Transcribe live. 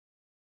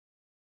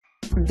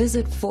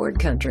Visit Ford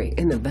Country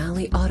in the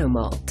Valley Auto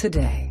Mall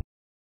today.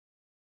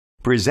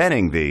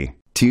 Presenting the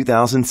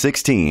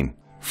 2016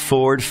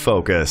 Ford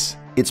Focus.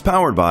 It's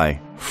powered by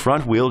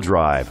front-wheel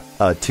drive,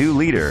 a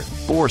 2-liter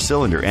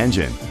 4-cylinder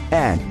engine,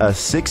 and a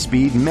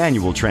 6-speed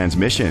manual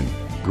transmission.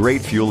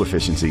 Great fuel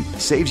efficiency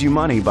saves you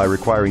money by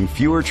requiring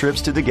fewer trips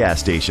to the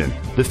gas station.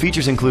 The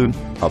features include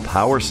a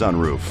power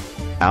sunroof,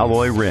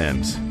 alloy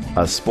rims,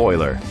 a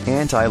spoiler,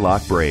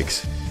 anti-lock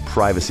brakes,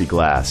 privacy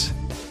glass.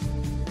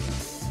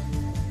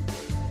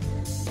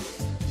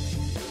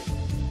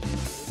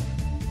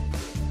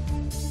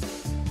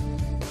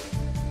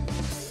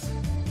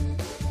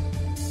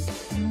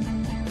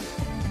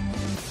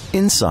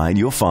 Inside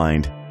you'll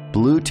find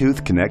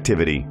Bluetooth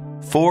connectivity,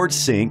 Ford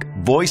Sync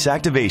voice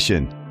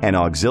activation, and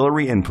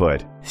auxiliary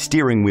input,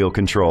 steering wheel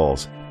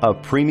controls, a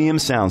premium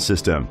sound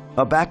system,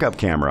 a backup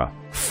camera,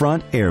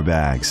 front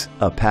airbags,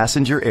 a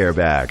passenger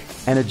airbag,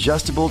 an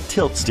adjustable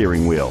tilt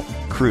steering wheel,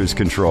 cruise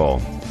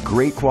control.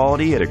 Great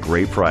quality at a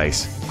great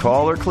price.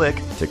 Call or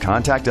click to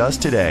contact us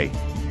today.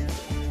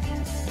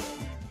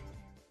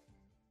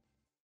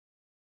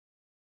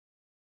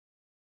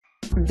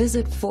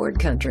 Visit Ford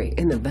Country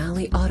in the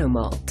Valley Auto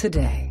Mall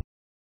today.